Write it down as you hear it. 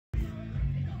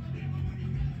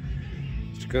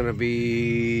gonna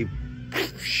be, I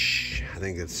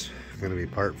think it's gonna be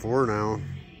part 4 now.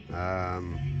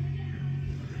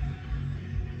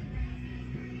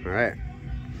 All right,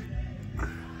 I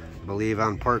believe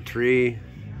on part 3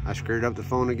 I screwed up the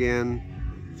phone again.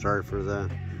 Sorry for the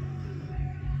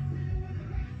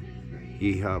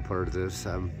yeehaw part of this.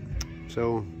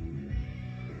 So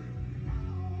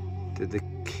did the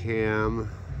cam,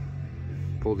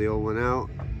 pulled the old one out,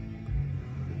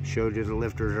 showed you the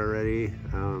lifters already.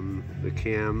 The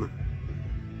cam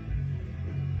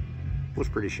was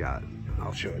pretty shot.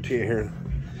 I'll show it to you here.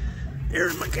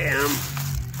 Here's my cam.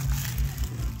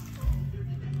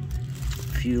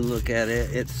 If you look at it,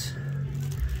 it's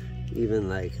even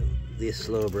like this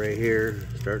lobe right here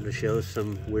starting to show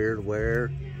some weird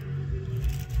wear.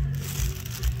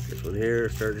 This one here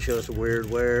starting to show some weird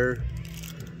wear.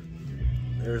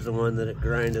 There's the one that it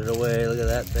grinded away. Look at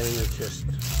that thing. It's just,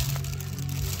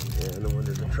 yeah, no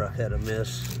wonder the truck had a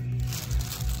miss.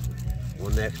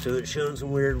 One next to it showing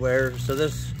some weird wear. So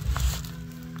this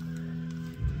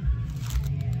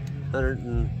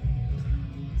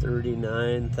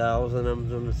 139,000, I'm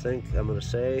gonna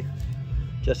say,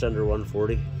 just under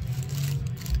 140.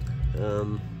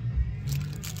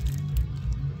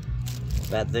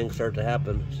 Bad things start to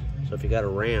happen. So if you got a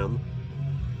Ram,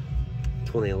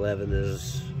 2011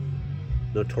 is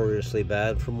notoriously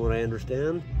bad from what I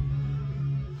understand.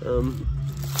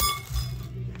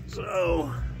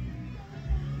 So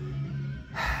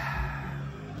a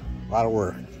lot of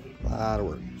work.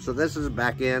 So this is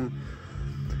back in.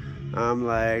 I'm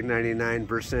like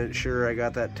 99% sure I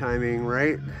got that timing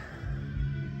right.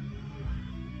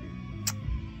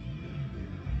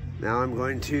 Now I'm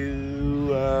going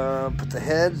to put the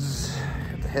heads.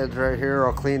 Got the heads right here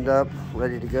all cleaned up,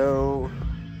 ready to go.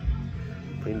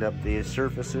 Cleaned up these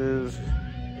surfaces.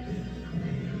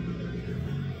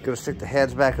 Gonna stick the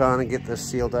heads back on and get this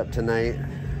sealed up tonight.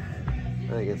 I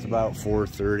think it's about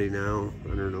 4:30 now.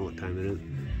 I don't know what time it is.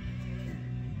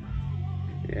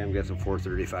 Yeah, I'm guessing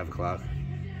 4:30, 5 o'clock.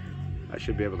 I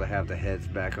should be able to have the heads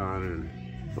back on,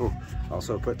 and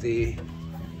also put the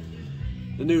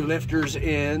new lifters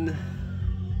in.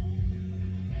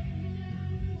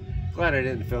 Glad I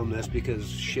didn't film this because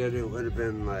shit, it would have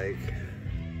been like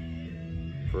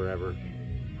forever.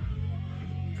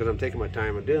 Because I'm taking my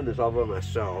time. I'm doing this all by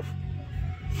myself.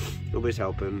 Nobody's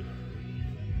helping.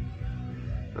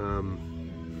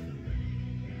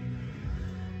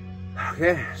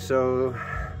 Okay, so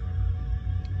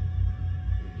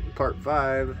part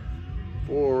 5,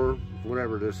 4,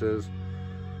 whatever this is.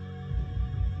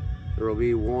 There will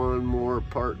be one more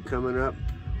part coming up,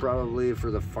 probably for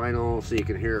the final, so you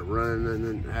can hear it run, and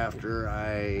then after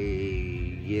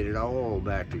I get it all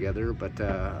back together. But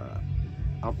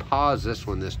I'll pause this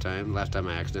one this time. Last time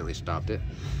I accidentally stopped it.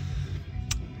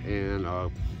 And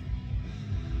I'll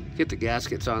get the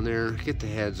gaskets on there, get the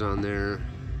heads on there,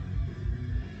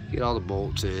 get all the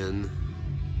bolts in.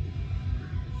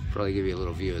 Probably give you a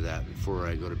little view of that before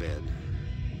I go to bed.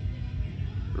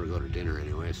 Or go to dinner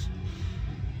anyways.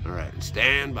 Alright,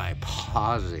 stand by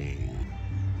pausing.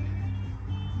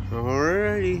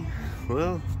 Alrighty,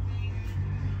 well,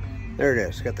 there it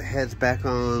is. Got the heads back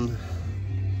on.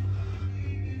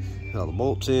 Got all the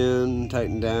bolts in,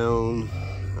 tightened down.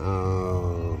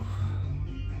 I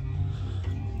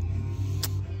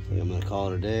think I'm gonna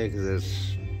call it a day because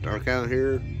it's dark out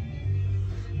here.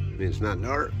 I mean, it's not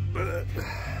dark, but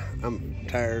I'm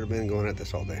tired. I've been going at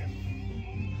this all day.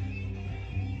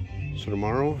 So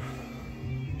tomorrow,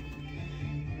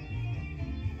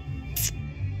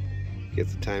 get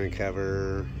the timing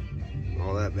cover,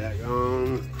 all that back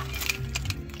on.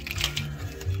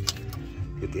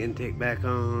 Get the intake back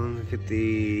on. Get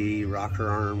the rocker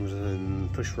arms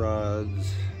and push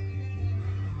rods.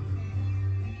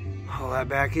 All that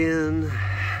back in.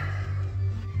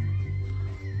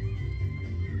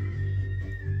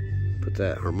 Put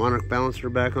that harmonic balancer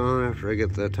back on after I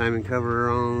get the timing cover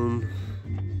on.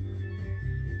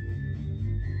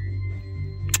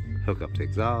 Hook up the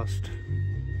exhaust.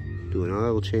 Do an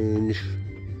oil change.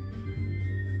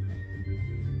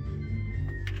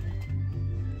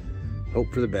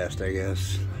 Hope for the best, I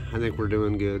guess. I think we're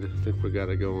doing good. I think we got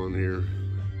to go on here.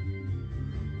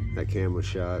 That cam was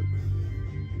shot.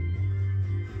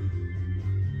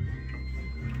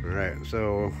 Alright,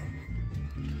 so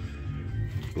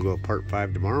we'll go part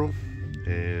 5 tomorrow,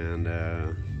 and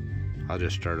I'll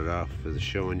just start it off with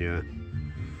showing you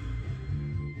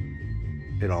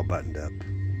it all buttoned up,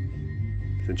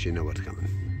 since you know what's coming.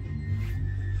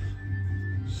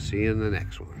 See you in the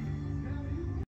next one.